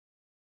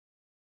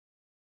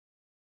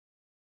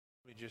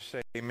Just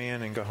say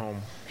amen and go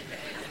home.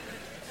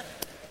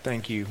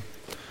 Thank you.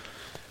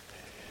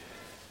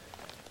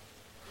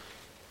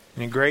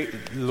 And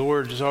great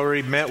Lord has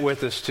already met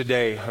with us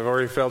today. I've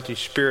already felt His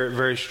Spirit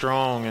very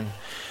strong,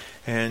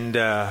 and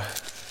I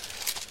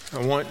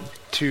want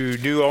to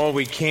do all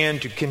we can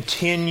to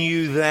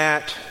continue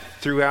that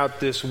throughout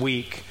this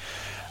week.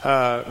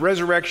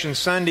 Resurrection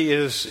Sunday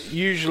is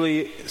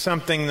usually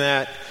something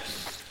that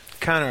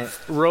kind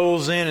of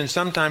rolls in, and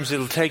sometimes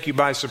it'll take you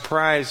by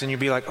surprise, and you'll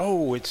be like,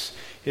 "Oh, it's."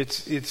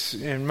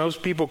 And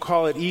most people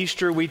call it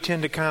Easter. We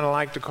tend to kind of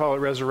like to call it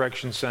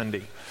Resurrection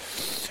Sunday.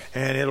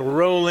 And it'll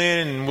roll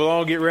in, and we'll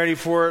all get ready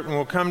for it, and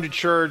we'll come to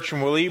church,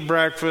 and we'll eat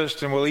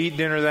breakfast, and we'll eat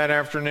dinner that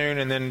afternoon,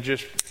 and then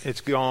just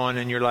it's gone,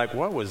 and you're like,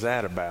 what was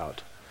that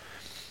about?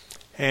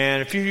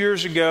 And a few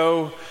years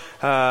ago,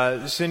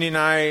 Cindy and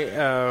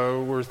I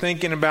were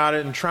thinking about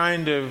it and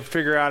trying to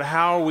figure out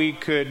how we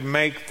could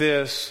make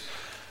this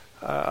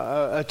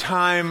a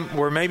time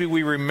where maybe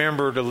we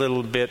remembered a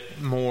little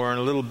bit more and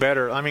a little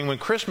better. I mean, when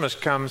Christmas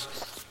comes,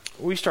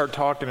 we start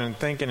talking and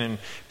thinking, and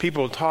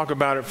people talk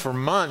about it for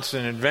months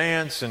in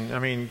advance. And I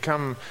mean,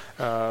 come,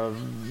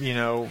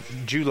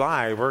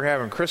 July, we're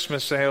having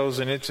Christmas sales,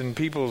 and it's in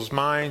people's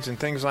minds and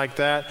things like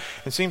that.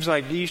 It seems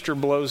like Easter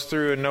blows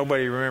through and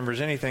nobody remembers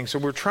anything. So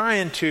we're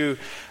trying to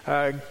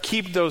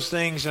keep those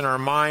things in our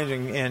minds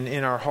and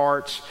in our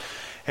hearts.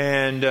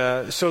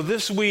 And so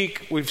this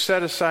week, we've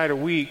set aside a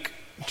week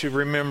to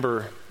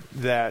remember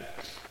that.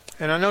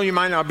 And I know you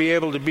might not be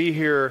able to be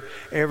here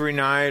every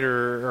night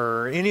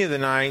or any of the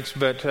nights,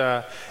 but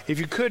if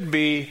you could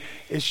be,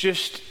 it's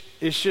just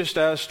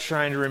us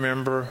trying to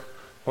remember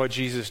what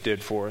Jesus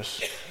did for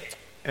us.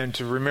 And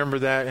to remember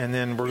that, and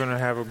then we're going to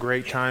have a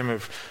great time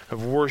of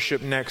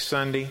worship next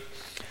Sunday.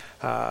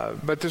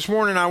 But this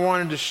morning I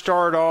wanted to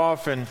start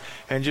off and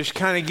just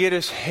kind of get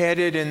us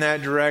headed in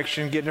that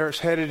direction, get us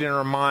headed in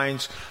our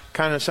minds,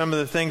 kind of some of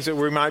the things that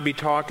we might be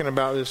talking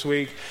about this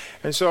week.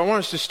 And so I want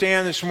us to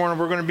stand this morning.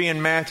 We're going to be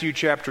in Matthew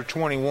chapter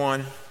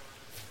 21.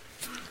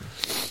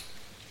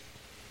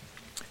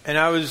 And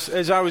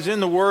as I was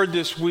in the Word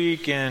this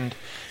week and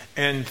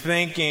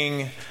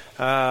thinking,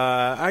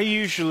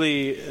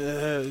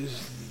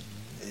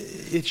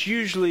 it's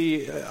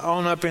usually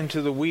on up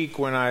into the week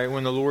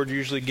when the Lord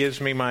usually gives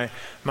me my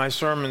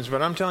sermons.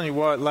 But I'm telling you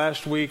what,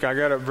 last week I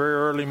got up very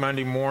early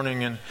Monday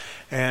morning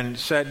and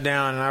sat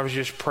down, and I was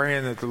just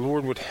praying that the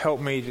Lord would help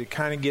me to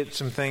kind of get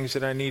some things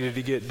that I needed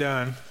to get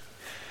done.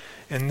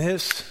 And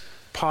this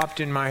popped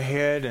in my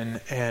head,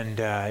 and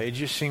it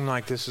just seemed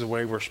like this is the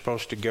way we're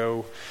supposed to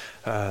go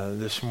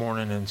this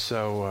morning. And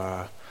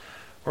so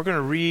we're going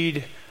to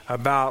read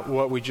about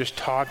what we just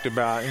talked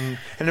about. And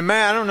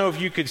Matt, I don't know if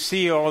you could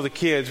see all the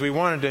kids. We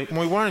wanted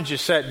to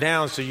just sit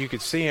down so you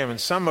could see them, and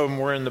some of them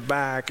were in the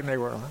back, and they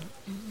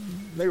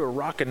were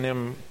rocking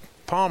them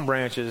palm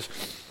branches.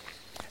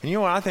 And you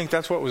know what? I think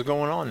that's what was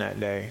going on that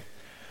day.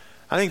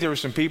 I think there were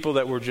some people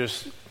that were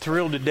just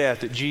thrilled to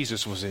death that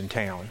Jesus was in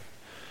town.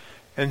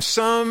 And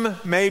some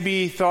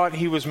maybe thought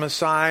he was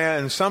Messiah,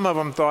 and some of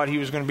them thought he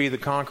was going to be the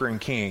conquering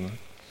king.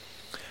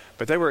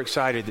 But they were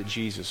excited that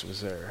Jesus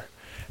was there.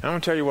 And I'm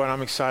going to tell you what,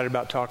 I'm excited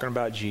about talking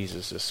about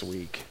Jesus this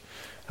week.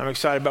 I'm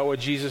excited about what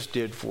Jesus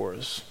did for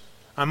us.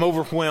 I'm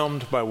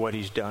overwhelmed by what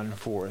He's done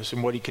for us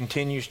and what He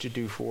continues to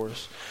do for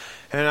us.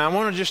 And I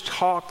want to just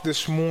talk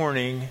this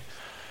morning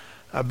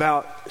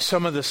about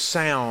some of the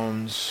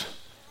sounds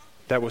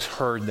that was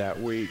heard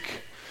that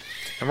week.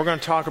 And we're going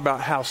to talk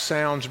about how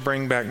sounds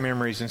bring back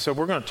memories. And so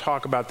we're going to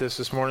talk about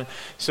this morning.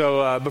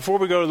 So before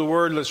we go to the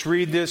Word, let's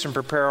read this and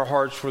prepare our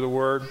hearts for the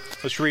Word.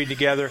 Let's read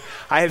together.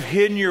 I have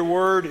hidden your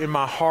Word in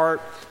my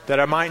heart that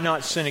I might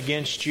not sin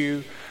against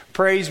you.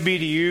 Praise be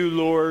to you,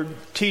 Lord.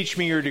 Teach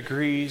me your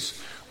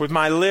decrees. With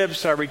my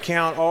lips I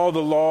recount all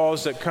the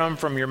laws that come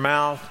from your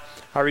mouth.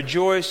 I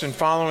rejoice in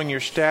following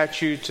your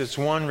statutes as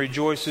one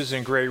rejoices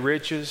in great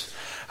riches.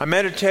 I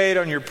meditate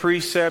on your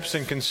precepts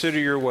and consider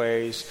your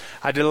ways.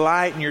 I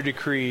delight in your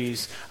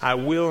decrees. I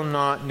will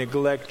not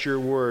neglect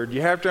your word.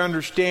 You have to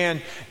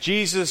understand,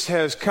 Jesus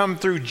has come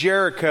through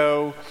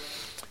Jericho,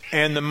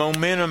 and the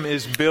momentum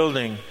is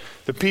building.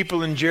 The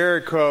people in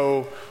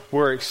Jericho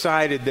were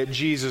excited that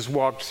Jesus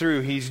walked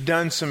through. He's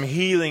done some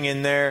healing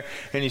in there,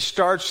 and he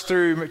turns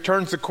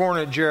the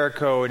corner at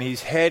Jericho, and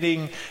he's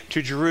heading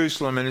to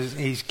Jerusalem, and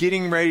he's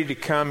getting ready to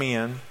come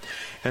in.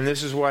 And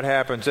this is what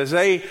happens. As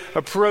they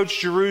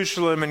approached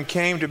Jerusalem and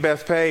came to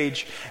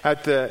Bethphage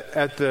at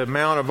the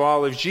Mount of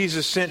Olives,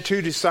 Jesus sent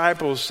 2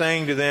 disciples,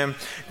 saying to them,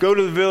 "Go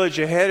to the village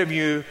ahead of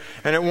you,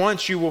 and at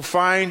once you will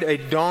find a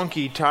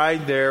donkey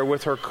tied there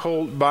with her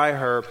colt by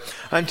her.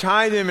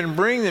 Untie them and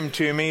bring them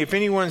to me. If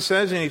anyone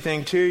says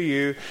anything to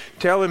you,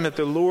 tell him that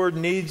the Lord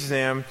needs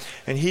them,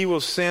 and he will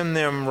send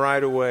them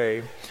right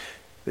away."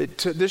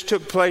 This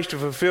took place to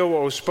fulfill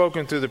what was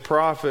spoken through the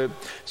prophet.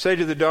 Say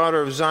to the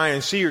daughter of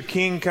Zion, see, your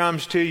king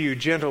comes to you,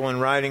 gentle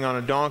and riding on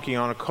a donkey,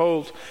 on a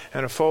colt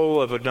and a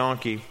foal of a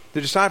donkey.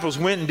 The disciples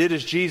went and did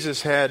as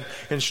Jesus had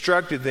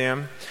instructed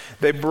them.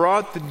 They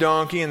brought the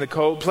donkey and the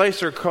colt, placed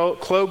their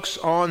cloaks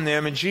on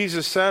them, and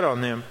Jesus sat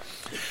on them.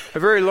 A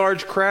very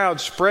large crowd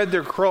spread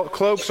their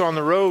cloaks on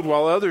the road,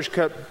 while others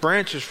cut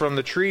branches from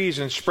the trees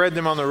and spread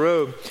them on the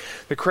road.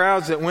 The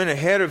crowds that went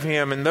ahead of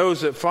him and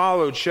those that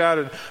followed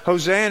shouted,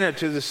 "Hosanna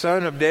to the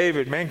Son of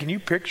David." Man, can you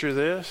picture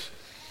this?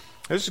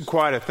 This is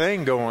quite a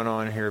thing going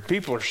on here.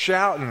 People are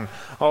shouting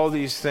all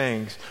these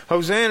things.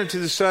 "Hosanna to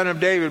the Son of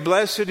David.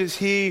 Blessed is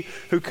he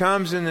who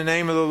comes in the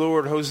name of the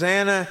Lord.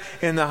 Hosanna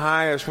in the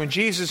highest." When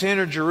Jesus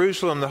entered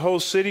Jerusalem, the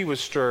whole city was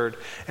stirred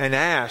and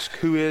asked,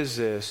 "Who is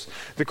this?"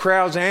 The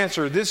crowds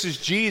answered, "This is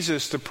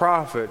Jesus the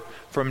prophet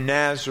from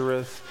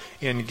Nazareth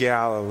in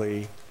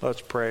Galilee." Let's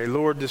pray.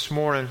 Lord, this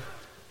morning,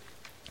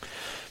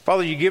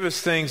 Father, you give us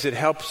things that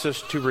helps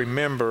us to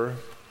remember.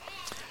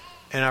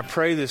 And I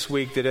pray this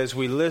week that as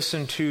we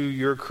listen to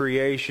your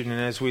creation and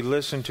as we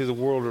listen to the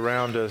world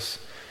around us,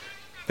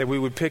 that we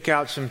would pick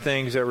out some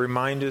things that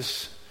remind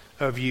us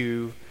of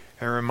you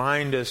and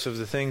remind us of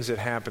the things that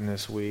happened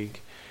this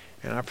week.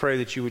 And I pray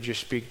that you would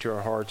just speak to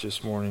our hearts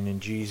this morning in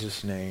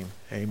Jesus' name.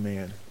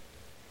 Amen.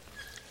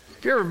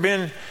 Have you ever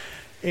been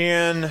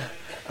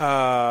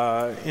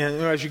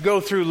as you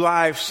go through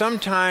life,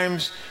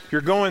 sometimes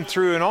you're going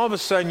through and all of a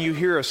sudden you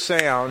hear a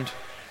sound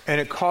and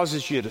it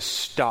causes you to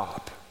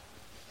stop.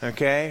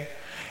 Okay?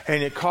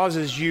 And it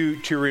causes you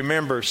to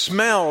remember.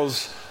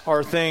 Smells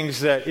are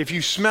things that if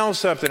you smell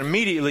something,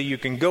 immediately you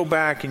can go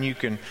back and you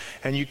can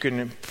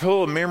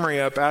pull a memory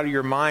up out of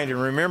your mind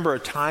and remember a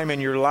time in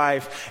your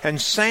life.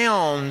 And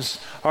sounds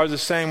are the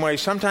same way.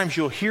 Sometimes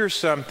you'll hear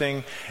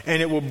something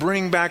and it will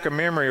bring back a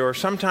memory, or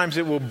sometimes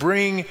it will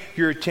bring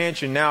your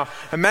attention. Now,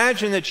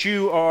 imagine that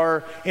you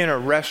are in a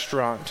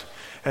restaurant.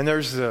 And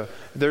there's the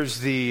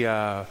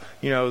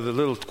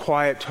little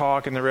quiet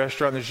talk in the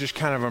restaurant. There's just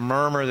kind of a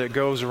murmur that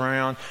goes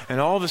around.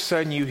 And all of a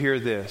sudden you hear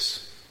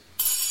this.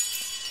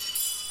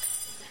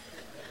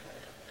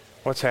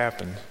 What's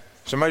happened?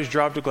 Somebody's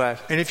dropped a glass.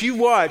 And if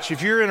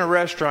you're in a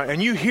restaurant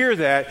and you hear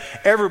that,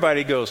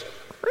 everybody goes,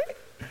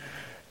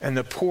 and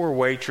the poor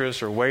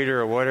waitress or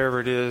waiter or whatever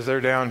it is, they're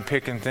down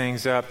picking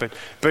things up.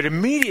 But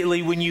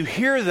immediately when you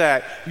hear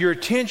that, your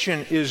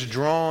attention is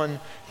drawn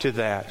to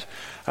that.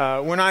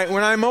 When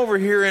I'm over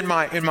here in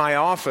my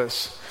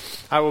office,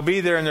 I will be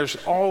there, and there's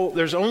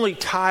only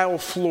tile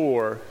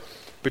floor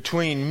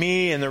between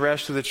me and the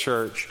rest of the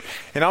church.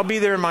 And I'll be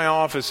there in my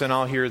office and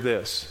I'll hear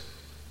this.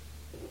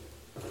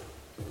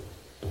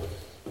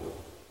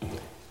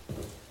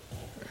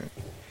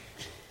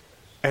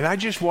 And I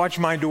just watch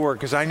my door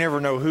because I never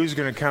know who's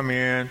going to come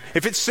in.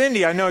 If it's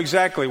Cindy, I know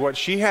exactly what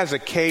she has, a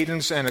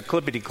cadence and a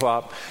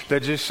clippity-clop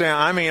that just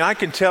sound. I mean, I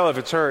can tell if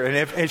it's her, and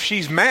if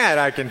she's mad,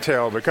 I can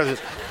tell because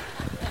it's.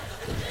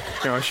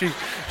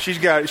 She's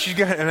got,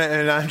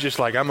 and I'm just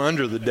like, I'm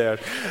under the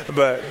desk.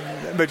 But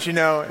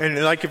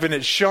and like if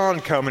it's Sean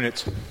coming,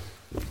 it's,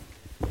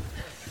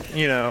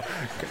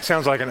 it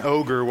sounds like an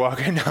ogre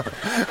walking down.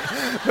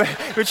 But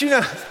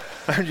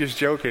I'm just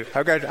joking.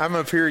 I'm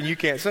up here and you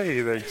can't say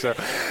anything. So,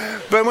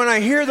 but when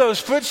I hear those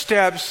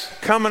footsteps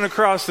coming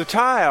across the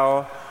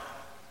tile,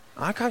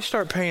 I gotta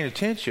start paying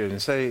attention and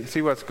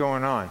see what's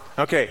going on.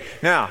 Okay,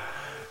 now,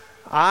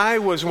 I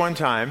was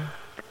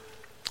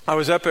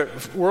up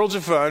at Worlds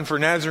of Fun for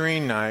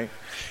Nazarene night,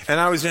 and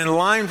I was in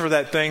line for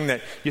that thing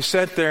that you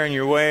sit there and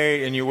you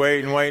wait and you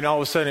wait and wait, and all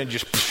of a sudden it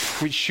just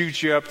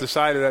shoots you up the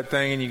side of that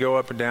thing and you go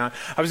up and down.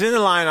 I was in the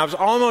line. I was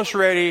almost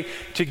ready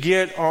to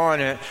get on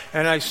it,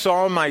 and I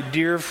saw my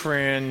dear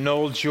friend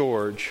Noel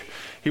George.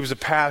 He was a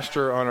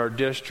pastor on our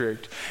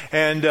district.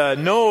 And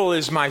Noel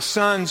is my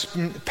son's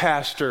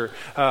pastor.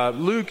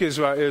 Luke is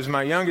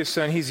my youngest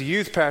son. He's a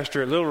youth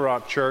pastor at Little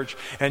Rock Church.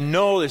 And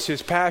Noel is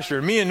his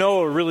pastor. Me and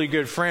Noel are really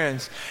good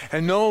friends.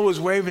 And Noel was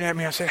waving at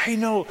me. I said, "Hey,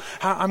 Noel,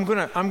 I'm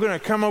gonna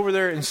come over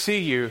there and see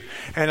you."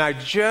 And I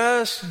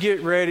just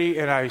get ready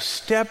and I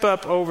step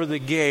up over the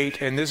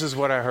gate, and this is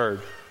what I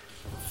heard.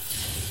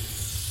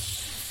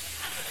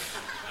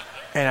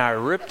 And I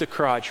ripped the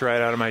crotch right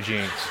out of my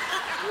jeans.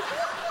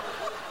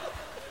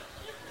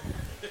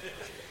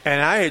 And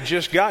I had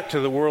just got to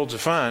the Worlds of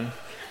Fun,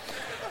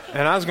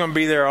 and I was going to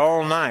be there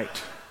all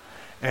night.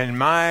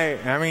 And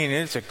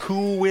it's a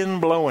cool wind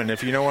blowing,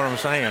 if you know what I'm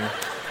saying.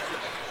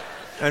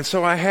 And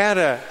so when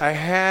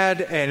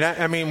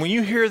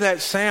you hear that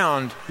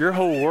sound, your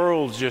whole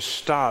world just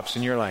stops,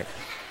 and you're like.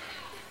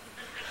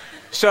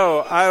 So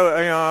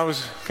I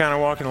was kind of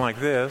walking like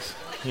this,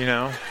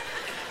 I'm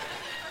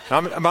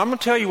going to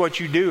tell you what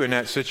you do in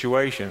that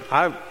situation.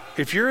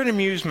 If you're at an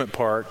amusement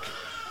park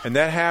and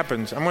that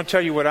happens, I'm going to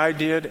tell you what I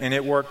did, and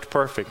it worked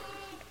perfect.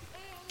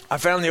 I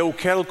found the old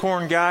kettle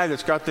corn guy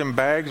that's got them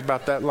bags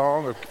about that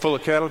long full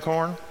of kettle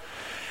corn,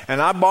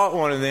 and I bought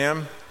one of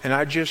them, and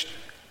I just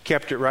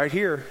kept it right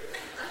here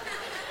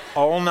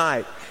all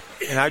night.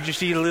 And I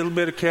just eat a little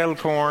bit of kettle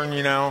corn,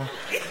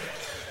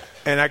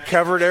 And I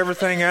covered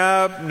everything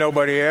up.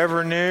 Nobody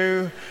ever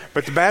knew.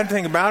 But the bad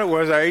thing about it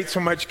was I ate so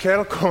much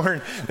kettle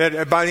corn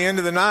that by the end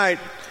of the night,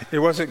 it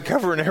wasn't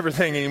covering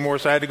everything anymore,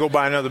 so I had to go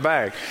buy another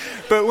bag.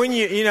 But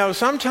when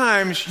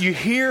sometimes you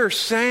hear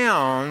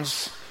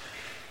sounds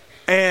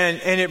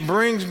and it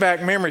brings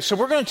back memories. So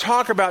we're going to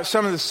talk about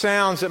some of the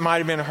sounds that might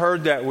have been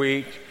heard that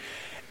week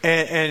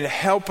and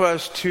help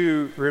us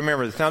to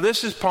remember this. Now,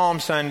 this is Palm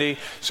Sunday,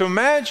 so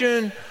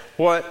imagine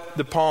what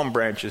the palm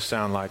branches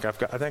sound like. I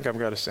think I've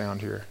got a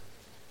sound here.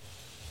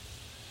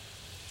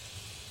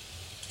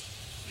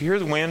 You hear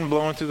the wind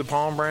blowing through the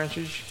palm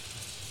branches?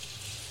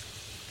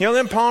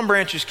 Them palm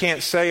branches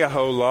can't say a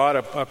whole lot.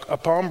 A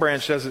palm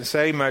branch doesn't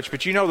say much. But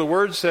the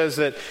Word says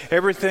that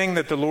everything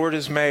that the Lord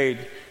has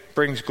made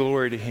brings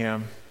glory to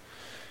Him.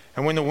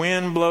 And when the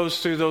wind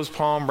blows through those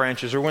palm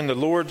branches, or when the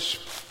Lord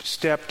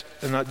stepped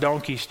and that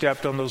donkey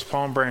stepped on those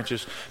palm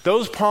branches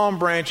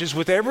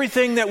with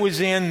everything that was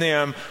in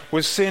them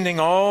was sending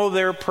all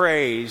their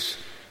praise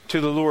to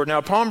the Lord. Now,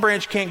 a palm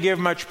branch can't give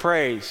much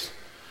praise,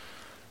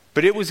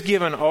 but it was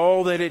given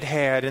all that it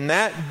had. And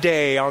that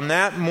day, on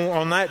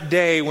that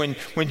day when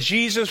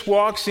Jesus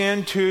walks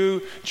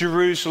into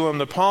Jerusalem,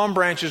 the palm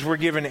branches were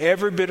given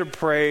every bit of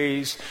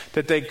praise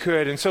that they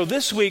could. And so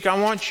this week,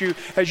 I want you,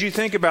 as you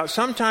think about,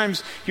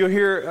 sometimes you'll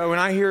hear,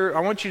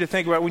 I want you to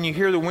think about when you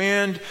hear the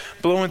wind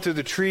blowing through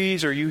the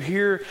trees, or you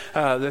hear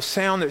the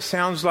sound that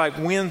sounds like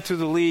wind through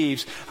the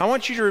leaves. I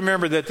want you to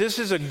remember that this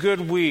is a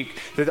good week,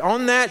 that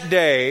on that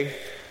day,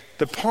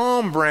 the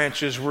palm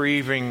branches were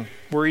even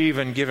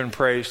giving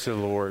praise to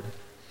the Lord.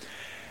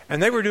 And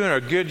they were doing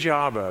a good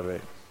job of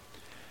it.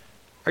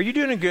 Are you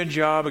doing a good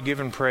job of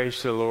giving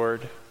praise to the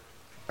Lord?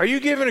 Are you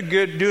doing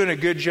a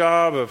good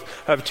job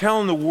of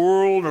telling the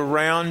world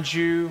around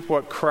you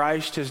what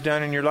Christ has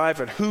done in your life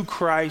and who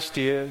Christ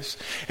is?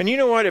 And you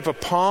know what? If a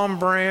palm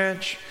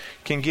branch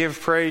can give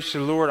praise to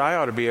the Lord, I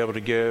ought to be able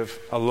to give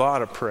a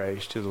lot of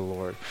praise to the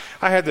Lord.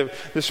 I had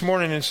this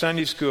morning in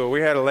Sunday school, we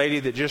had a lady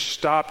that just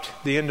stopped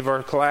the end of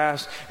our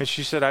class, and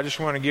she said, I just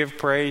want to give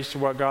praise to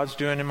what God's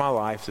doing in my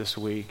life this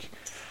week.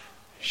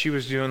 She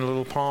was doing a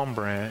little palm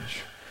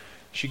branch.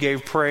 She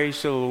gave praise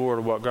to the Lord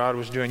of what God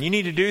was doing. You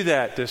need to do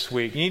that this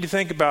week. You need to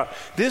think about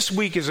this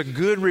week is a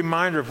good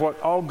reminder of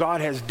what all God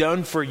has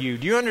done for you.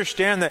 Do you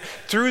understand that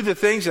through the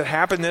things that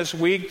happened this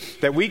week,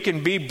 that we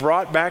can be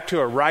brought back to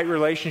a right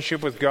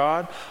relationship with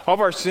God? All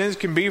of our sins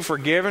can be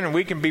forgiven, and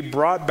we can be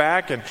brought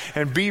back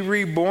and be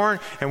reborn.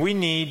 And we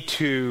need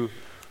to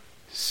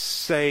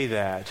say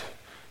that.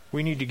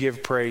 We need to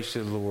give praise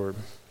to the Lord.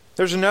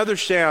 There's another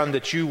sound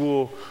that you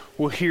will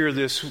hear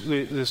this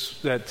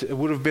that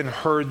would have been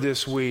heard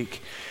this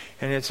week,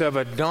 and it's of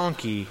a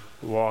donkey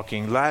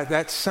walking.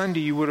 That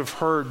Sunday you would have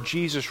heard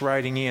Jesus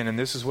riding in, and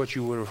this is what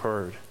you would have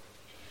heard.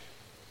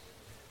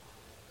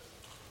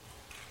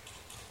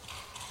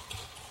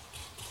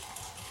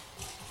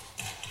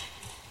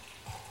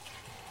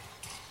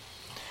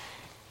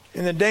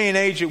 In the day and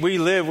age that we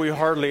live, we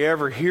hardly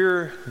ever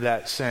hear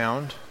that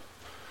sound.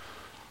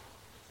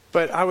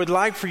 But I would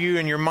like for you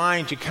in your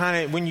mind to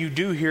kind of, when you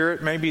do hear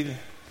it, maybe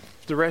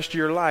the rest of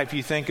your life,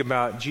 you think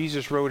about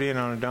Jesus rode in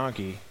on a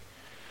donkey.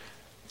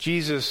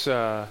 Jesus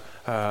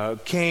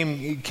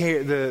came,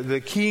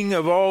 the King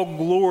of all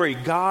glory,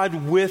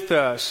 God with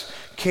us,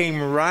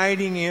 came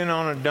riding in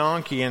on a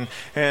donkey. And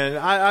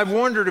I've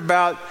wondered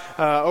about,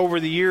 over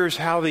the years,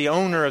 how the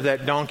owner of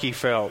that donkey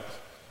felt.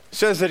 It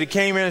says that he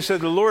came in and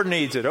said, the Lord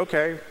needs it.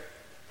 Okay,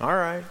 all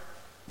right,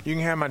 you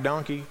can have my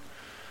donkey.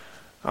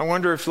 I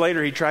wonder if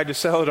later he tried to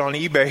sell it on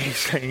eBay,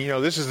 saying,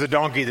 this is the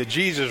donkey that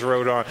Jesus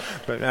rode on.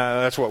 But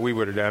that's what we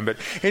would have done. But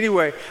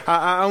anyway,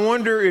 I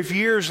wonder if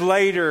years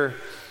later,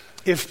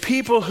 if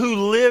people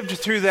who lived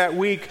through that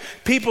week,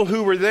 people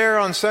who were there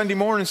on Sunday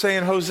morning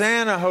saying,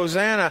 Hosanna,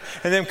 Hosanna,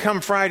 and then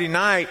come Friday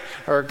night,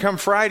 or come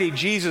Friday,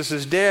 Jesus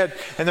is dead,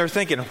 and they're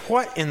thinking,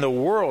 what in the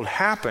world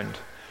happened?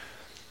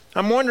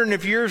 I'm wondering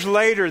if years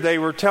later they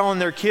were telling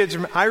their kids,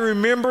 I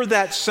remember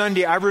that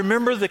Sunday. I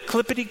remember the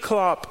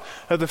clippity-clop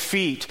of the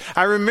feet.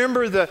 I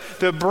remember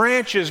the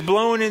branches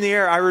blowing in the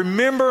air. I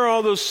remember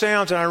all those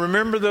sounds, and I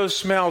remember those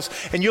smells.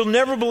 And you'll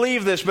never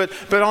believe this, but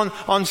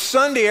on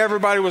Sunday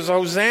everybody was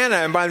Hosanna,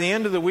 and by the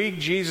end of the week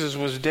Jesus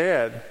was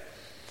dead.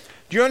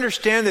 Do you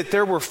understand that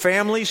there were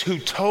families who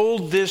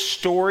told this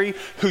story,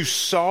 who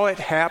saw it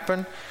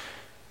happen?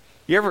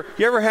 You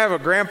ever have a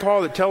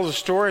grandpa that tells a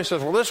story and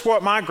says, well, this is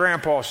what my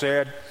grandpa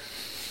said,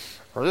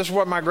 or this is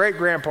what my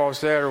great-grandpa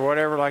said, or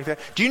whatever like that?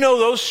 Do you know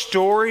those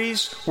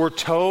stories were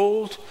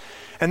told?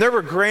 And there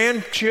were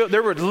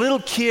little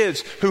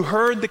kids who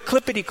heard the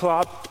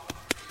clippity-clop,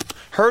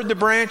 heard the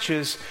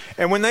branches,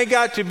 and when they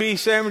got to be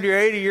 70 or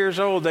 80 years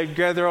old, they'd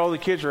gather all the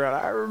kids around.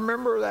 I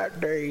remember that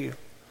day.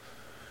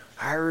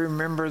 I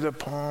remember the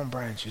palm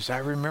branches. I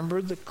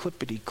remember the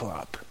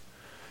clippity-clop.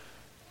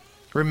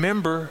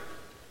 Remember,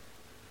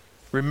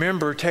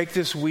 take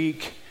this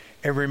week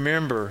and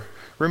remember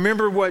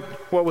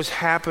what was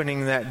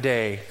happening that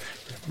day.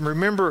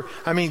 Remember,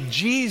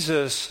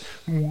 Jesus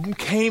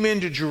came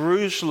into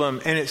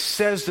Jerusalem, and it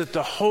says that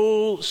the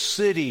whole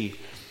city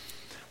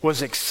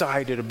was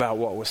excited about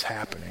what was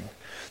happening.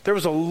 There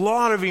was a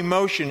lot of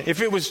emotion.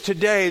 If it was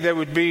today, that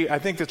would be, I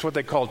think that's what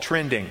they call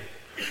trending.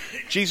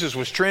 Jesus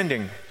was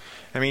trending.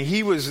 I mean,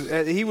 he was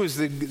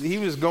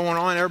going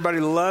on. Everybody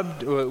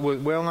loved,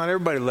 well, not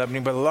everybody loved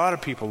him, but a lot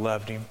of people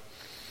loved him.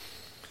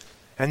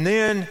 And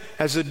then,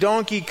 as the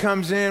donkey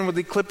comes in with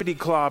the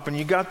clippity-clop, and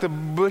you got the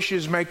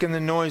bushes making the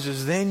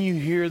noises, then you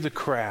hear the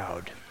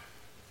crowd.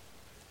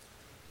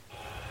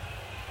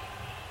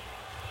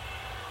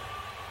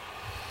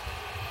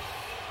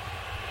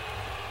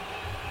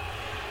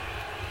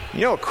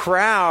 You know, a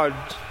crowd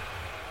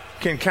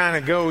can kind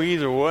of go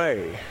either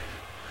way.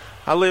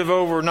 I live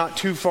over not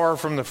too far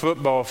from the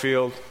football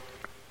field.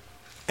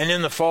 And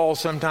in the fall,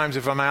 sometimes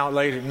if I'm out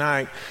late at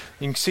night,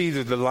 you can see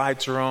that the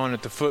lights are on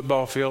at the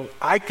football field.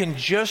 I can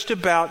just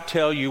about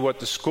tell you what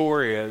the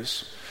score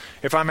is.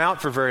 If I'm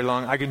out for very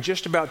long, I can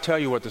just about tell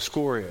you what the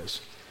score is.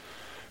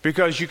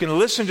 Because you can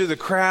listen to the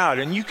crowd,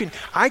 and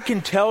I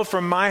can tell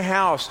from my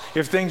house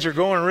if things are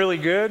going really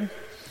good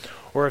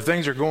or if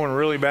things are going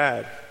really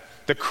bad.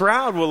 The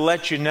crowd will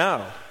let you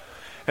know.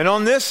 And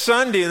on this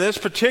Sunday, this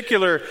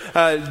particular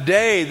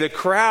day, the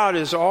crowd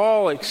is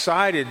all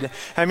excited.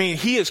 I mean,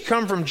 he has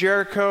come from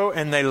Jericho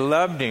and they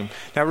loved him.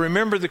 Now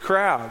remember the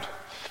crowd.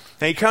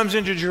 And he comes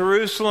into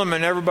Jerusalem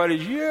and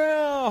everybody's,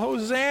 yeah,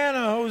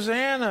 Hosanna,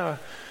 Hosanna.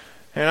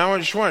 And I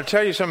just want to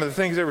tell you some of the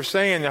things they were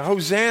saying.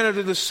 Hosanna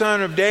to the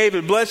Son of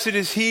David. Blessed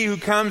is he who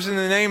comes in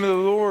the name of the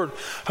Lord.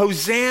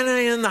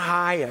 Hosanna in the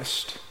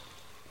highest.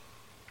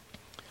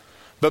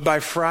 But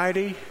by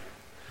Friday,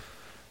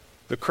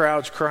 the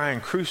crowd's crying,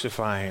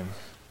 crucify him,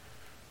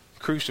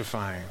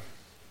 crucify him.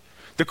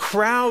 The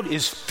crowd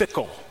is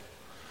fickle.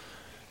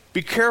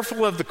 Be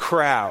careful of the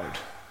crowd,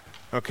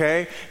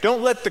 okay?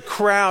 Don't let the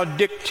crowd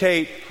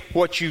dictate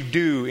what you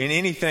do in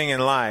anything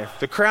in life.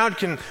 The crowd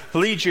can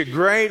lead you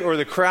great or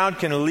the crowd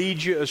can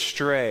lead you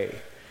astray.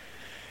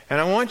 And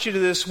I want you to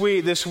this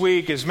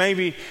week is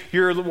maybe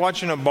you're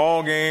watching a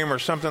ball game or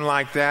something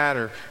like that,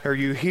 or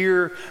you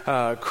hear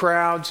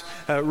crowds.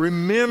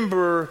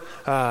 Remember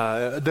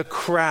the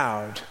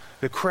crowd.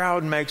 The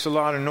crowd makes a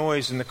lot of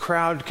noise, and the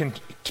crowd can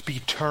be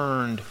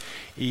turned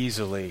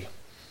easily.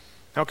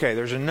 Okay,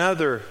 there's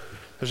another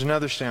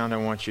sound I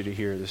want you to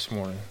hear this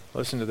morning.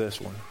 Listen to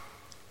this one.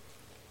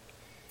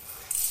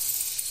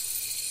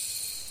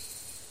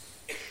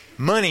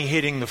 Money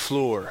hitting the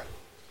floor.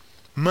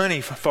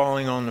 Money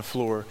falling on the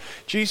floor.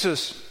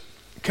 Jesus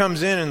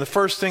comes in, and the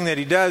first thing that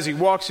he does, he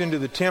walks into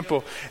the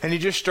temple and he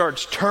just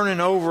starts turning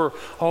over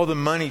all the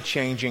money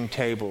changing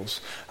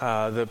tables.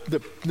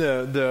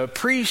 The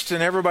priests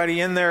and everybody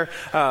in there,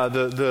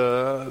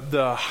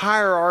 the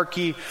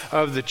hierarchy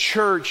of the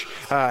church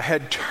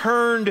had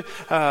turned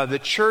the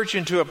church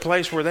into a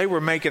place where they were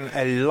making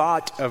a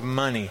lot of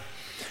money.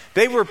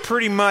 They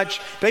pretty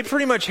much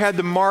had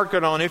the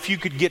market on if you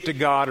could get to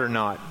God or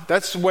not.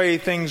 That's the way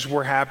things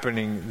were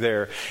happening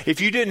there.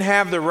 If you didn't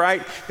have the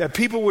right,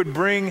 people would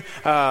bring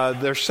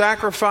their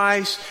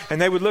sacrifice,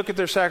 and they would look at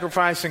their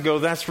sacrifice and go,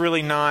 that's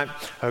really not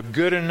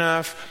good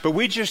enough, but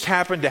we just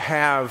happen to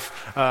have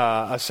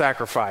a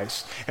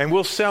sacrifice, and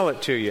we'll sell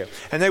it to you.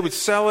 And they would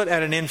sell it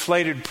at an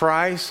inflated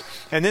price,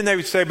 and then they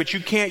would say, but you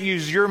can't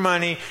use your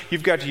money,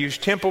 you've got to use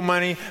temple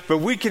money, but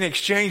we can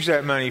exchange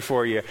that money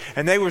for you.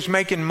 And they was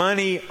making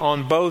money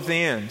on both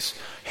ends,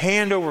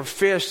 hand over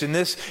fist, and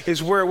this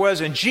is where it was.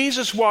 And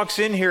Jesus walks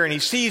in here and he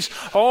sees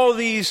all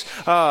these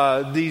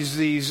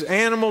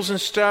animals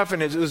and stuff,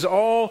 and it was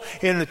all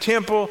in the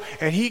temple,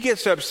 and he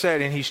gets upset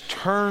and he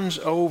turns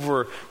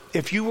over.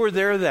 If you were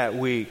there that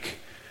week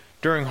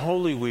during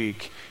Holy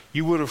Week,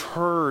 you would have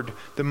heard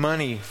the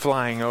money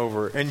flying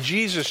over, and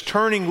Jesus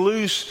turning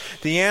loose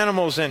the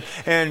animals,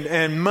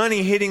 and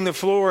money hitting the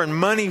floor and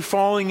money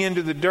falling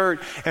into the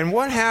dirt. And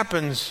what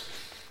happens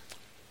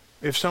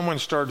if someone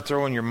started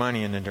throwing your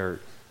money in the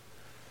dirt?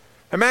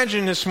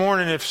 Imagine this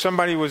morning if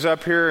somebody was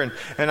up here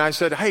and I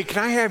said, hey,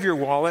 can I have your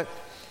wallet?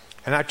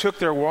 And I took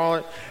their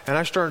wallet and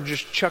I started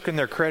just chucking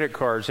their credit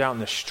cards out in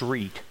the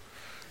street.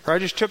 Or I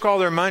just took all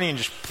their money and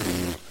just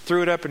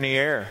threw it up in the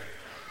air.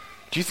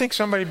 Do you think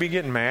somebody would be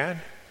getting mad?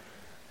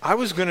 I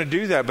was going to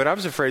do that, but I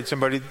was afraid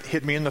somebody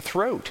hit me in the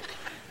throat.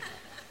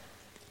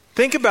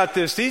 Think about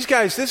this. These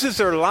guys, this is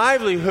their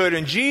livelihood,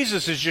 and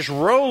Jesus is just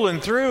rolling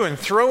through and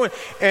throwing.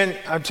 And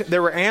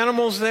there were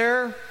animals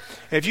there.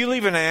 If you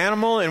leave an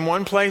animal in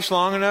one place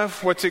long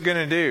enough, what's it going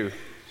to do?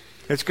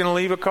 It's going to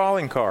leave a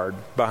calling card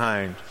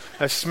behind,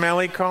 a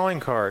smelly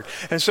calling card.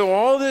 And so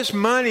all this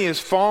money is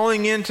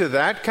falling into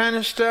that kind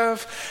of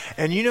stuff.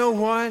 And you know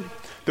what?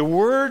 The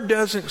Word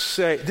doesn't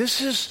say, this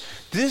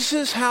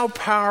is how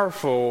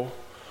powerful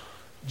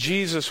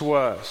Jesus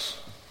was.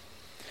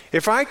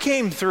 If I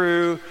came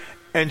through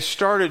and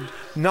started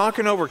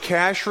knocking over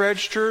cash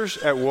registers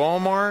at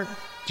Walmart,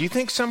 do you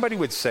think somebody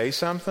would say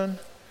something?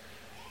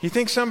 You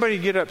think somebody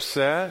would get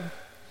upset?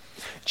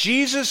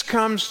 Jesus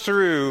comes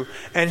through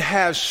and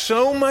has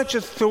so much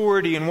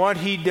authority in what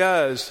he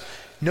does,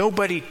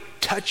 nobody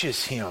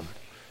touches him.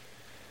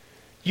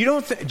 You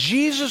don't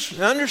Jesus,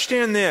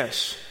 understand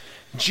this.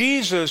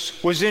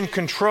 Jesus was in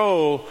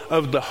control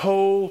of the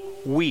whole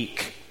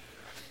week.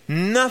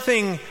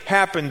 Nothing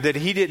happened that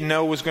he didn't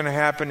know was going to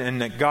happen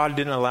and that God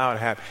didn't allow it to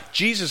happen.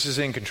 Jesus is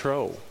in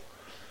control.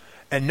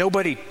 And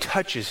nobody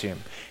touches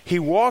him. He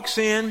walks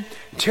in,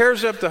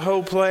 tears up the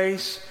whole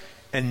place,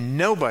 and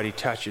nobody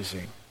touches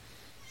him.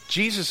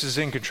 Jesus is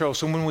in control.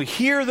 So when we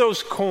hear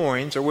those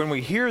coins, or when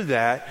we hear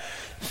that,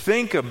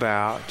 think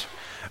about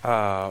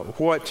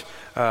what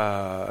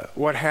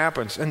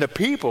happens. And the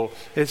people,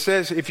 it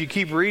says, if you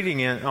keep reading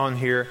it on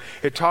here,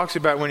 it talks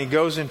about when he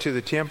goes into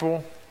the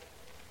temple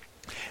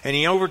and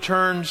he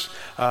overturns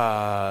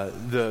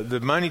the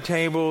money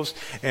tables,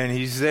 and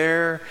he's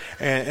there,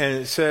 and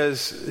it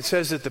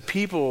says that the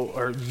people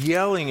are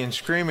yelling and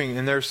screaming,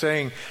 and they're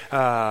saying,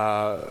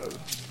 they're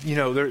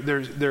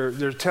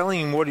telling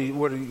him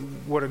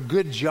what a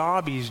good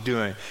job he's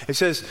doing. It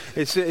says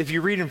if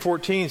you read in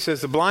 14, it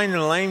says the blind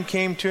and the lame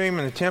came to him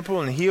in the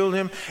temple and healed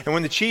him. And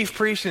when the chief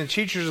priests and the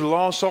teachers of the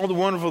law saw the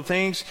wonderful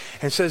things,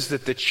 and it says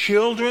that the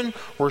children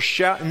were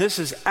shouting. And this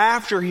is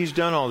after he's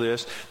done all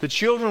this. The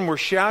children were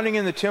shouting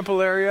in the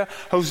temple area,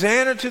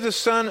 "Hosanna to the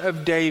Son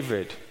of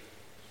David."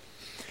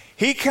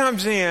 He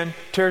comes in,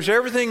 tears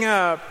everything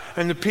up,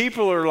 and the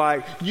people are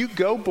like, "You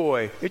go,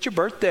 boy! It's your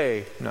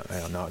birthday." No,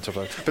 it's a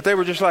birthday. But they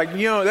were just like,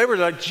 they were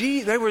like, "Gee,"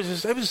 it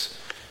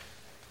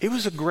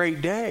was a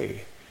great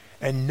day,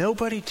 and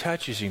nobody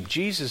touches him.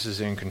 Jesus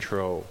is in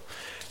control,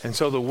 and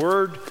so the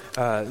Word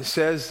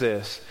says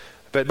this.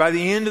 But by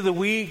the end of the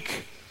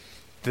week,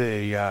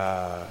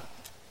 the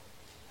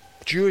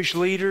Jewish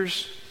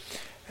leaders,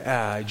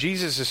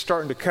 Jesus is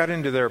starting to cut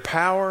into their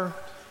power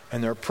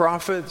and their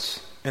profits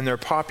and their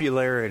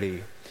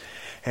popularity.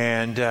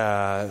 And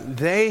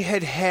they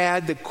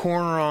had the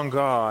corner on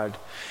God,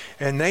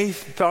 and they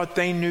thought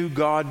they knew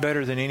God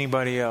better than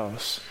anybody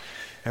else.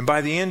 And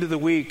by the end of the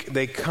week,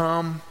 they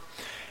come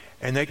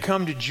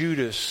to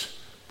Judas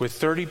with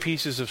 30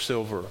 pieces of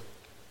silver.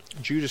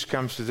 Judas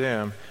comes to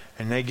them,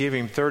 and they give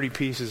him 30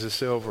 pieces of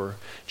silver.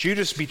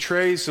 Judas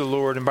betrays the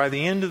Lord, and by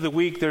the end of the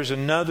week, there's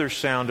another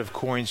sound of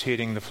coins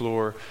hitting the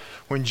floor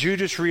when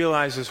Judas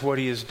realizes what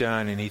he has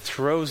done, and he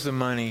throws the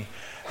money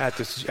at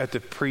the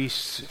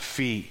priest's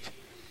feet.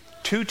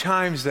 2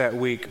 times that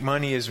week,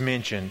 money is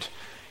mentioned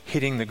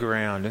hitting the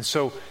ground. And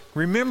so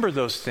remember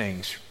those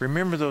things.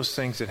 Remember those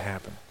things that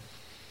happen.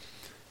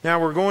 Now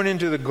we're going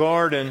into the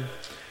garden,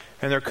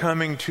 and they're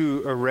coming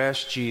to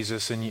arrest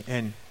Jesus,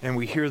 and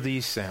we hear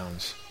these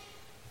sounds.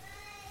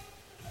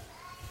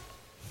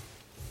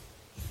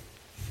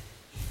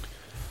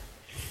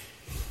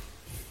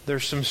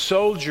 There's some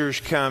soldiers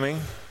coming.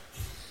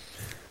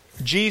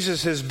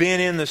 Jesus has been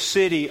in the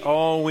city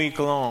all week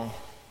long.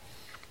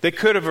 They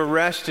could have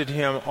arrested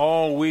him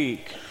all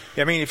week.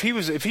 I mean, if he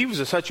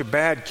was such a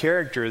bad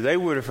character, they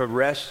would have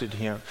arrested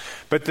him.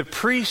 But the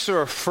priests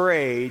are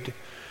afraid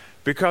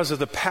because of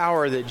the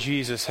power that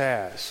Jesus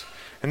has.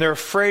 And they're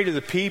afraid of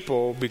the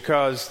people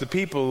because the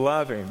people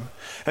love him.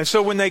 And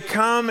so when they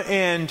come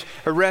and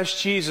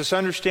arrest Jesus,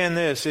 understand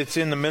this, it's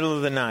in the middle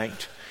of the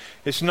night.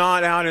 It's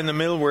not out in the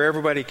middle where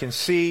everybody can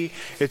see.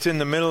 It's in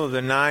the middle of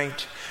the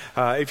night.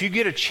 If you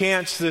get a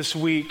chance this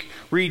week,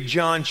 read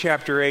John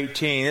chapter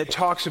 18. It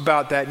talks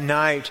about that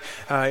night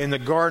in the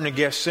Garden of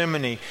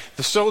Gethsemane.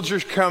 The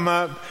soldiers come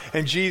up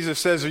and Jesus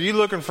says, "Are you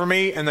looking for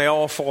me?" And they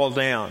all fall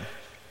down.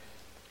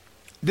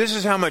 This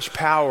is how much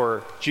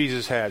power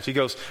Jesus has. He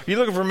goes, "Are you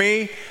looking for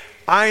me?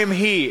 I am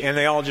he." And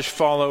they all just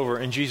fall over.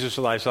 And Jesus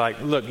is like,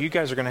 "Look, you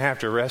guys are going to have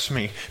to arrest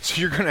me. So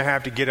you're going to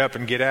have to get up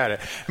and get at it."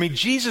 I mean,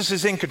 Jesus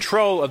is in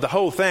control of the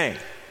whole thing.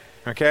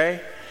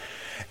 Okay?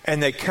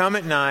 And they come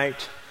at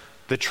night.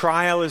 The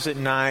trial is at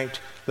night.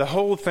 The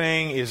whole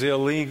thing is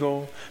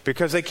illegal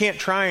because they can't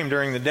try him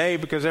during the day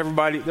because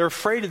they're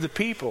afraid of the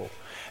people.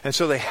 And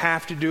so they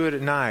have to do it at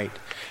night.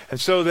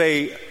 And so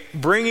they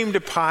bring him to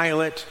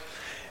Pilate,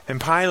 and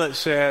Pilate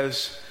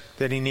says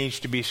that he needs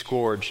to be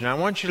scourged. And I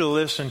want you to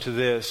listen to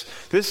this.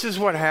 This is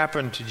what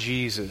happened to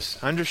Jesus.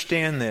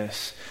 Understand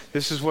this.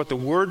 This is what the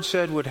Word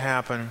said would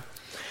happen.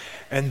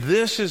 And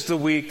this is the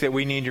week that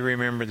we need to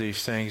remember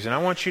these things. And I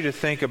want you to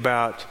think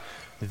about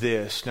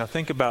this. Now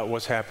think about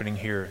what's happening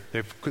here.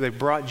 They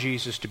brought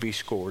Jesus to be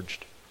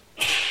scourged.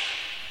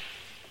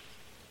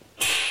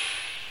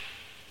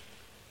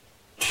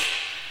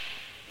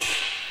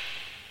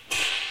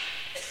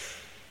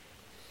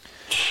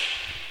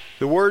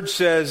 The Word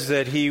says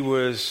that he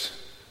was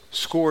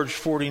scourged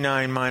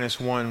 49 minus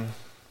 1,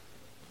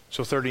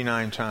 so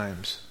 39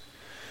 times.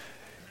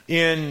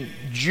 In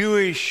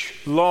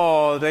Jewish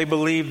law, they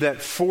believed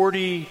that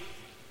 40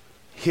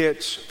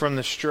 hits from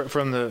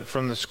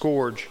the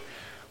scourge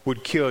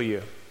would kill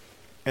you.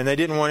 And they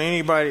didn't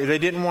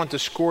want the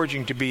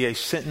scourging to be a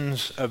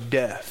sentence of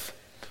death.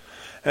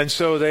 And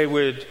so they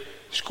would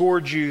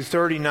scourge you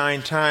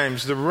 39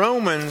 times. The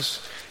Romans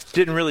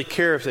didn't really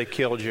care if they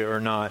killed you or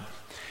not.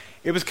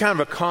 It was kind of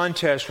a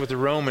contest with the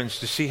Romans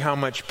to see how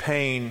much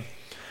pain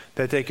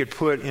that they could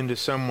put into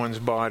someone's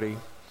body.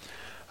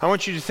 I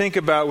want you to think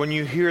about when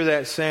you hear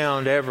that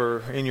sound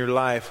ever in your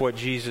life, what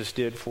Jesus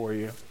did for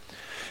you.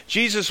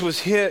 Jesus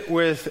was hit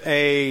with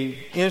an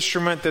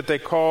instrument that they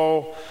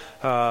call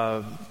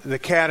the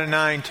cat o'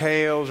 nine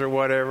tails or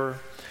whatever.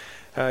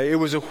 It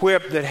was a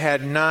whip that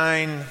had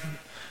 9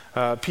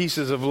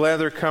 pieces of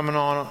leather coming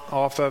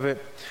off of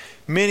it.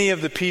 Many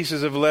of the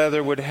pieces of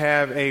leather would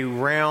have a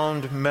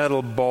round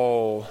metal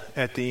ball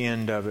at the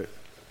end of it.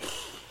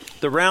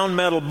 The round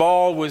metal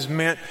ball was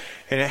meant,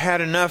 and it had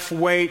enough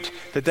weight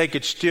that they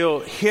could still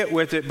hit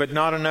with it, but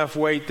not enough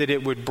weight that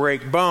it would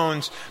break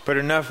bones, but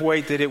enough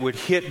weight that it would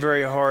hit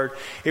very hard.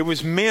 It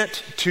was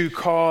meant to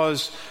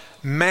cause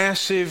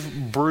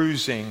massive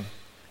bruising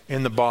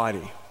in the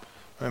body.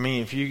 I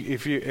mean,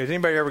 has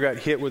anybody ever got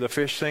hit with a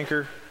fish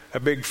sinker? A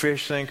big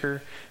fish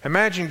sinker?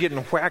 Imagine getting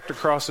whacked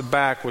across the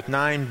back with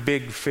 9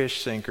 big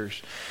fish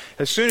sinkers.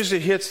 As soon as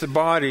it hits the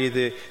body,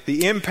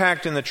 the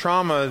impact and the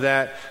trauma of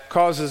that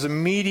causes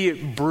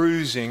immediate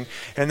bruising,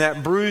 and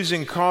that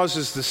bruising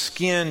causes the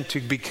skin to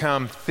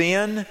become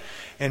thin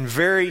and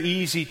very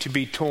easy to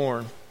be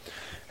torn.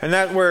 And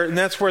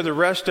that's where the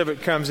rest of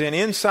it comes in.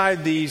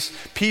 Inside these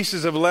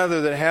pieces of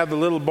leather that have the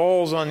little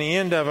balls on the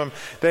end of them,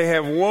 they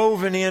have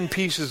woven in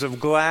pieces of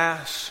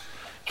glass,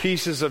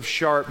 pieces of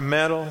sharp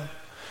metal.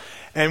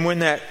 And when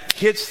that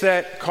hits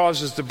that,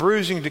 causes the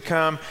bruising to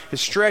come, it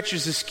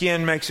stretches the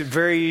skin, makes it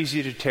very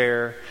easy to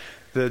tear.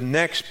 The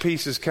next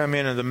pieces come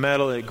in of the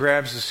metal, it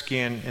grabs the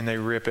skin, and they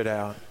rip it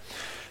out.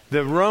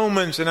 The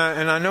Romans, and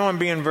I know I'm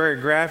being very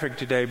graphic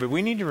today, but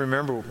we need to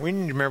remember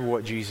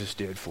what Jesus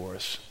did for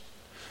us.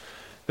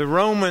 The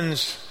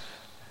Romans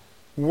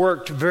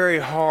worked very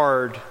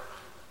hard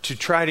to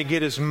try to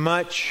get as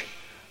much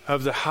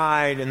of the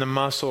hide and the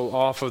muscle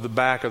off of the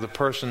back of the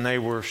person they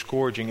were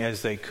scourging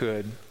as they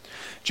could.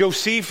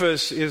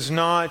 Josephus is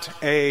not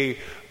a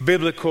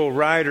biblical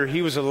writer.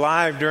 He was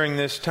alive during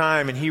this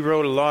time, and he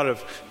wrote a lot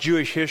of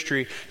Jewish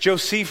history.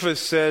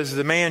 Josephus says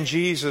the man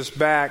Jesus'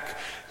 back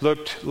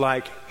looked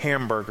like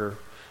hamburger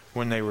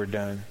when they were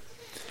done.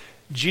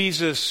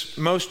 Jesus,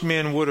 most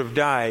men would have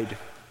died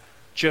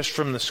just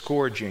from the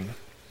scourging.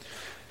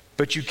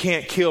 But you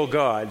can't kill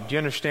God. Do you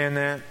understand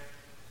that?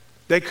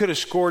 They could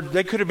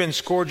have been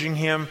scourging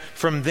him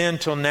from then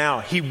till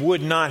now. He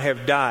would not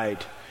have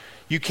died.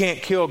 You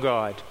can't kill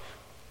God.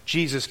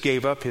 Jesus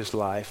gave up his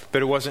life,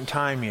 but it wasn't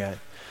time yet.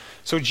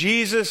 So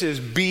Jesus is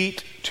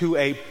beat to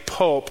a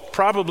pulp,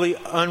 probably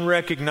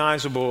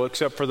unrecognizable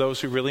except for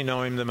those who really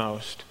know him the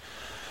most.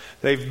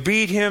 They've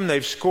beat him,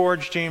 they've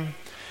scourged him.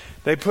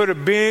 They put a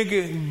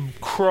big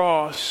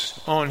cross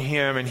on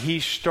him, and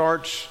he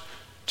starts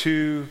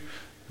to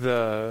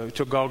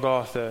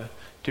Golgotha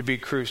to be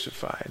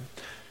crucified.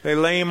 They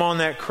lay him on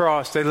that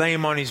cross. They lay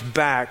him on his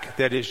back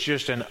that is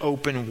just an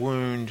open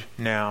wound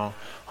now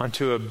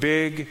onto a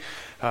big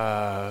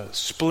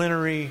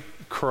splintery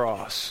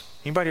cross.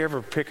 Anybody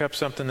ever pick up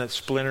something that's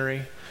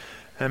splintery?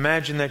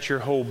 Imagine that your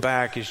whole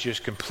back is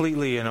just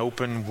completely an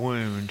open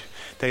wound.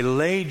 They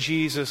lay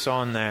Jesus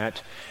on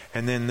that,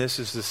 and then this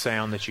is the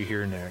sound that you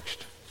hear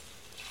next.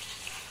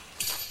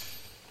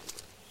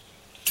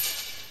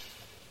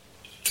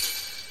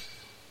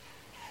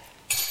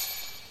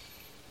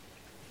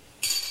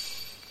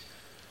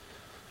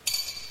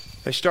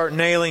 They start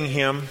nailing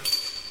him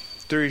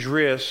through his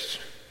wrists,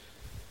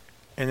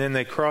 and then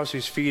they cross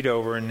his feet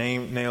over and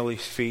nail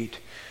his feet.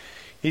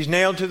 He's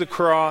nailed to the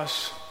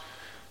cross.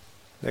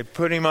 They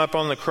put him up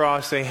on the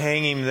cross. They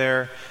hang him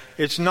there.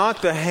 It's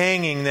not the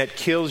hanging that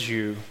kills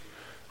you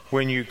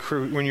when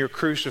you're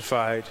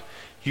crucified.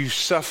 You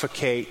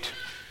suffocate.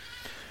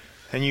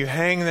 And you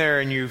hang there,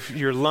 and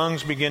your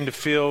lungs begin to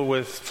fill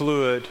with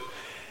fluid.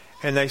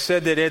 And they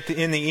said that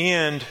in the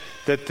end,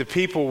 that the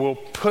people will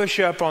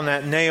push up on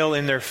that nail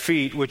in their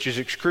feet, which is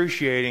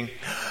excruciating,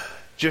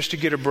 just to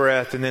get a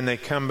breath, and then they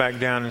come back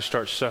down and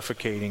start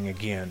suffocating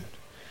again.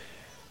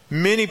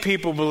 Many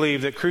people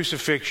believe that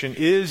crucifixion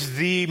is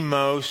the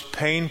most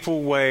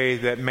painful way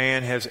that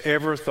man has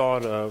ever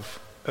thought of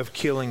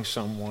killing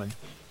someone.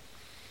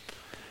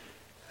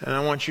 And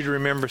I want you to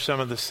remember some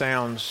of the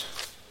sounds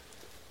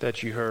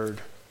that you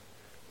heard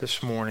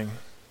this morning.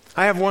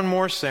 I have one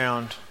more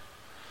sound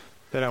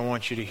that I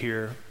want you to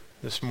hear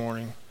this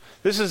morning.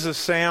 This is a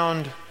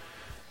sound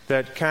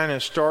that kind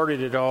of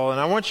started it all.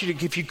 And I want you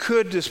to, if you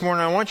could this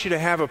morning, I want you to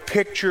have a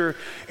picture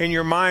in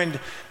your mind.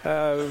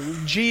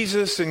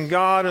 Jesus and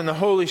God and the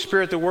Holy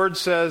Spirit, the Word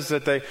says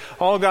that they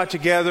all got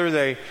together.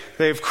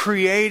 They've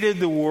created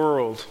the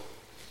world.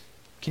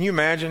 Can you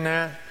imagine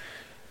that?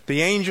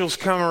 The angels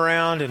come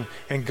around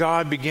and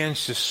God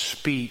begins to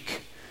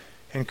speak,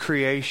 and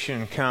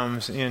creation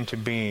comes into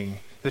being.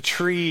 The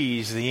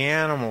trees, the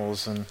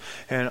animals,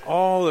 and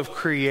all of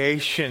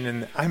creation.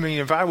 And I mean,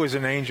 if I was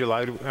an angel,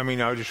 I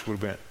just would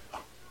have been,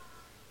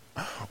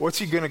 what's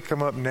he going to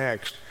come up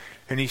next?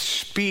 And he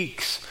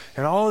speaks,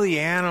 and all the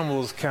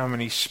animals come,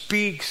 and he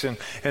speaks, and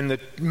the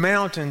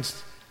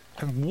mountains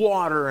and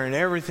water and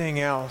everything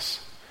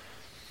else.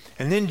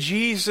 And then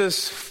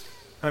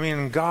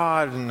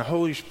God and the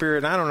Holy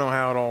Spirit, I don't know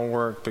how it all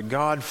worked, but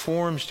God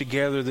forms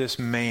together this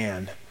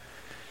man.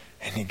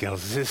 And he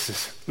goes,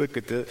 look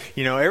at this.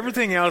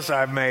 Everything else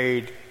I've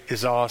made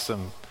is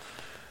awesome.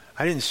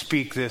 I didn't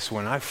speak this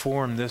one. I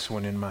formed this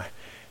one and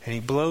he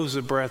blows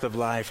the breath of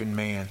life in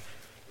man.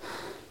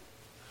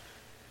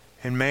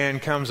 and man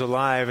comes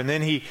alive. And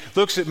then he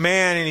looks at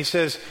man and he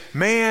says,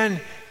 man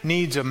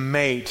needs a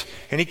mate.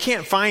 And he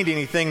can't find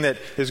anything that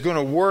is going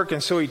to work.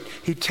 And so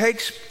he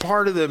takes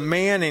part of the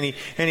man and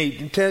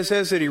he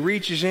says that he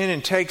reaches in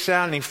and takes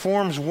out and he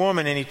forms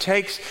woman. And he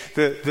takes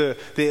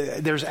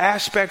there's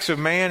aspects of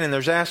man and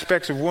there's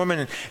aspects of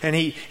woman. And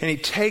he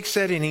takes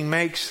that and he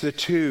makes the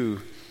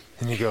two.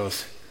 And he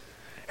goes,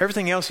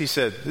 everything else he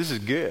said, this is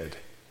good.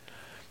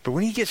 But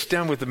when he gets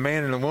done with the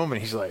man and the woman,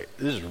 he's like,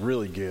 this is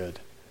really good.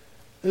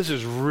 This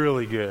is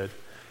really good.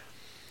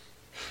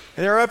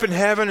 And they're up in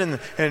heaven,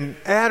 and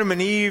Adam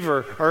and Eve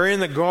are in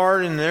the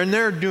garden, and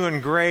they're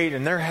doing great,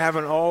 and they're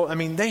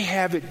having they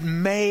have it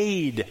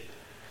made.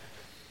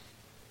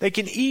 They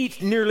can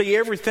eat nearly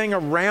everything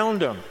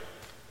around them.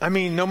 I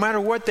mean, no matter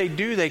what they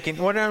do,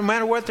 no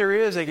matter what there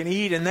is, they can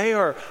eat, and they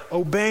are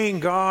obeying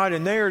God,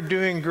 and they are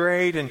doing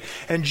great.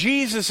 And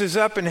Jesus is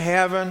up in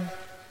heaven.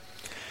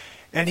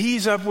 And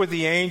he's up with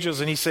the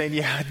angels and he's saying,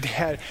 yeah,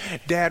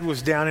 Dad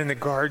was down in the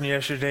garden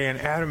yesterday and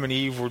Adam and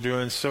Eve were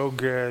doing so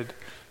good.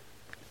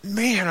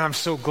 Man, I'm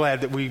so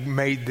glad that we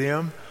made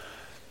them.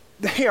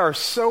 They are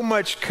so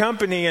much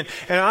company and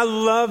I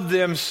love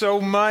them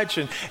so much.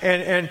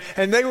 And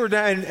they were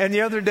down, and the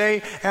other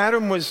day,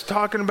 Adam was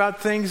talking about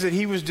things that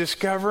he was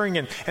discovering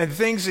and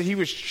things that he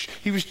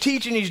was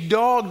teaching his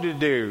dog to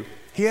do.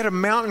 He had a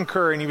mountain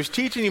cur and he was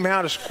teaching him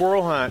how to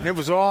squirrel hunt and it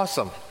was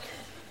awesome.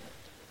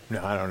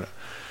 No, I don't know.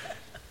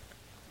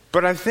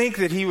 But I think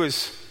that he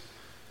was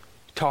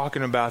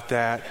talking about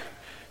that,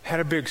 had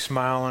a big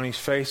smile on his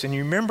face. And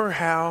you remember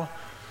how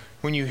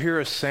when you hear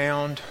a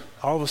sound,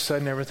 all of a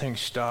sudden everything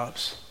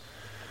stops?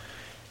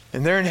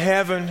 And they're in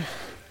heaven,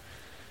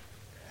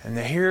 and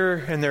they're here,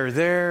 and they're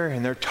there,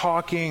 and they're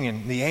talking,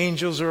 and the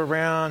angels are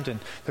around, and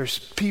there's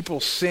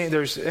people sing,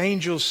 there's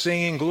angels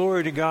singing,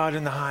 glory to God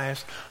in the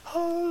highest.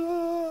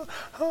 Oh,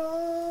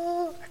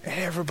 oh, and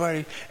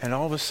everybody, and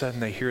all of a sudden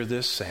they hear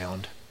this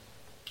sound.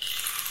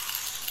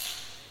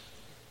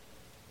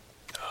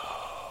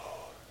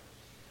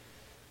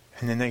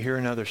 And then they hear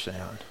another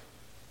sound.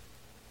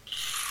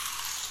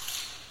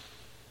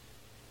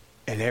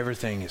 And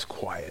everything is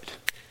quiet.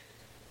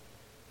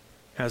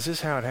 Now, is this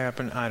how it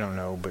happened? I don't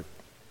know, but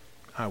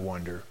I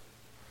wonder.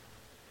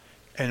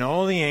 And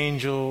all the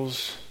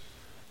angels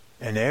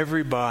and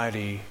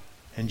everybody,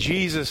 and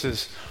Jesus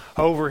is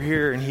over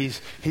here and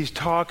he's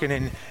talking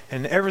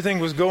and everything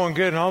was going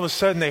good. And all of a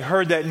sudden they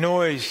heard that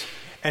noise.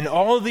 And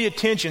all the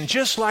attention,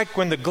 just like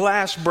when the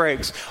glass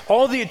breaks,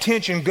 all the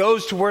attention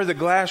goes to where the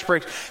glass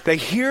breaks. They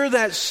hear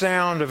that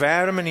sound of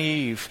Adam and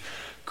Eve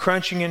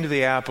crunching into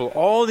the apple.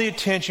 All the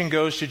attention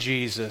goes to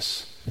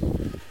Jesus.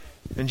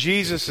 And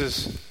Jesus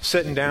is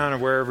sitting down or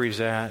wherever he's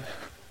at.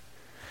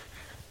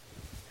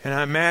 And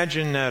I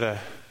imagine that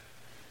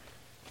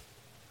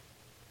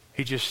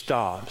he just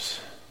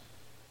stops.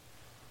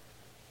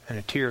 And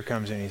a tear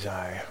comes in his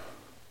eye.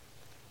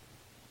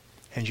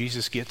 And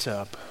Jesus gets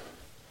up.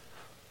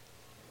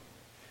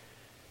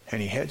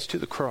 And he heads to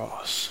the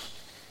cross.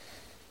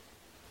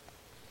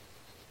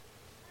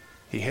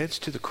 He heads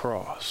to the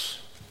cross.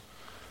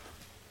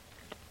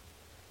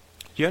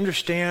 Do you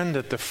understand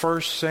that the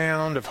first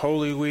sound of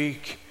Holy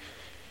Week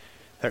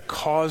that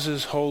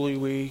causes Holy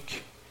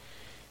Week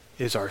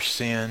is our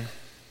sin?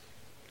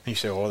 And you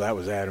say, well, that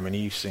was Adam and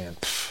Eve's sin.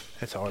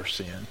 That's our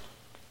sin.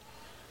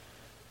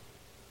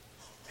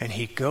 And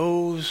he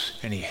goes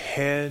and he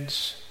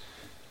heads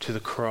to the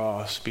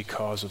cross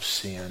because of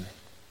sin.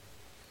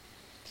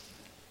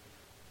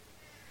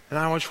 And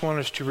I just want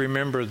us to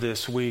remember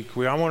this week.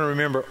 I want to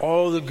remember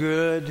all the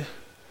good.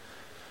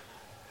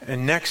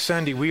 And next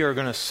Sunday, we are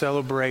going to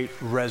celebrate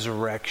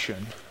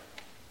resurrection.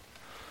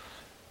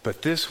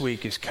 But this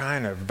week is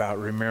kind of about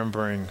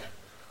remembering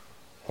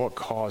what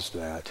caused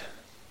that.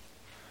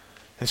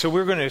 And so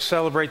we're going to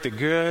celebrate the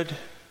good.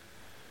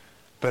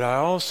 But I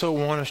also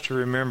want us to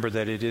remember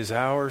that it is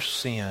our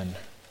sin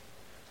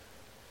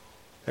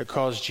that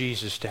caused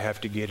Jesus to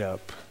have to get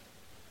up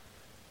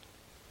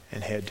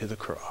and head to the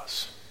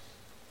cross.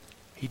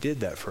 He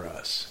did that for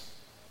us.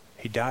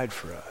 He died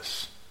for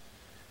us.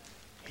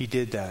 He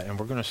did that, and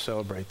we're going to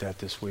celebrate that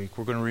this week.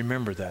 We're going to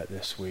remember that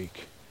this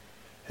week.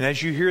 And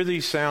as you hear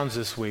these sounds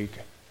this week,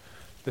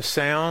 the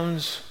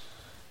sounds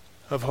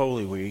of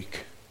Holy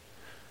Week,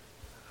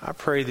 I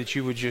pray that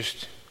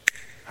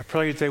I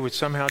pray that they would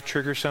somehow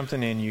trigger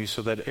something in you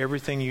so that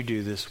everything you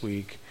do this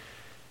week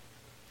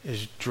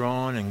is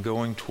drawn and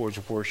going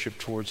towards worship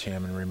towards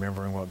Him and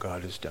remembering what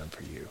God has done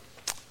for you.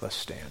 Let's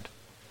stand.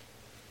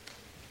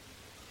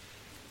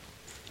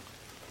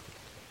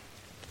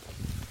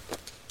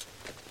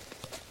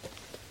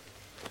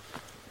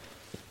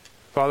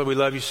 Father, we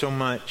love you so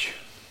much.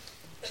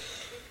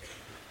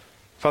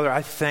 Father,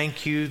 I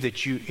thank you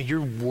that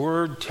your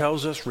word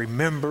tells us,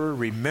 remember,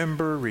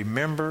 remember,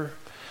 remember.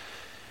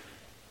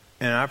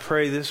 And I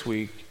pray this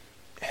week,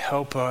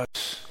 help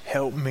us,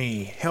 help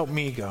me,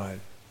 God.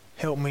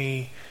 Help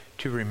me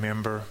to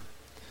remember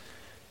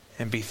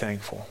and be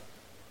thankful.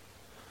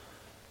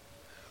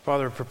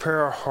 Father,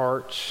 prepare our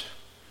hearts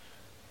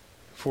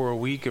for a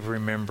week of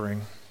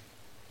remembering.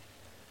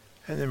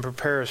 And then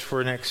prepare us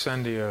for next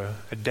Sunday,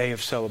 a day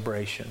of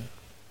celebration.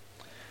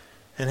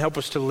 And help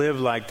us to live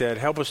like that.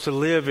 Help us to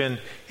live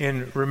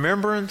in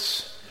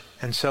remembrance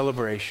and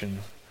celebration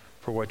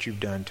for what you've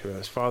done to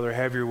us. Father,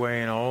 have your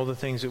way in all the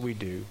things that we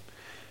do.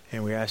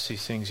 And we ask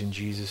these things in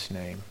Jesus'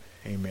 name.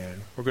 Amen.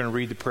 We're going to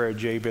read the prayer of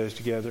Jabez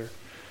together.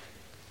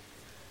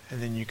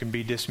 And then you can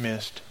be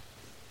dismissed.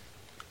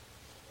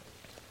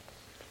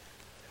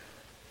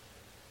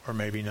 Or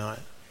maybe not.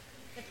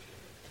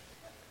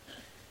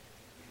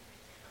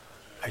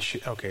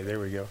 Okay, there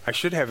we go. I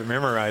should have it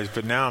memorized,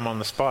 but now I'm on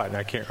the spot and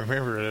I can't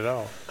remember it at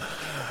all.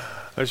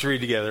 Let's read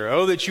together.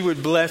 Oh, that you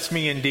would bless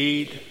me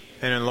indeed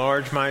and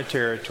enlarge my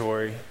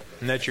territory,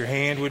 and that your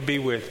hand would be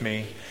with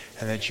me,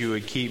 and that you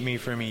would keep me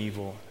from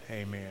evil.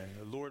 Amen.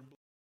 The Lord